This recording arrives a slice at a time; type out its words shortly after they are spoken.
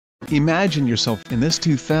Imagine yourself in this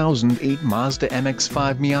 2008 Mazda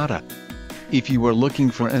MX-5 Miata. If you are looking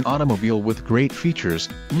for an automobile with great features,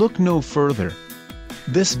 look no further.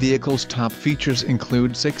 This vehicle's top features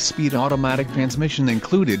include 6-speed automatic transmission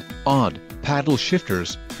included, odd, paddle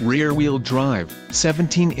shifters, rear-wheel drive,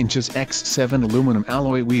 17 inches x 7 aluminum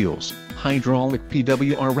alloy wheels, hydraulic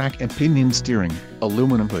PWR rack and pinion steering,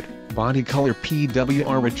 aluminum hood, body color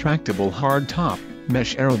PWR retractable hardtop,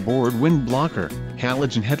 mesh aero board wind blocker,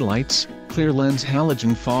 halogen headlights, clear lens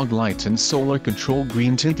halogen fog lights and solar control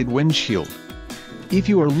green tinted windshield. If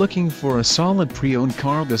you are looking for a solid pre-owned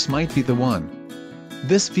car, this might be the one.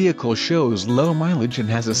 This vehicle shows low mileage and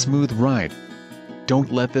has a smooth ride.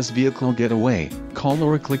 Don't let this vehicle get away. Call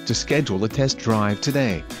or click to schedule a test drive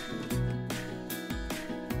today.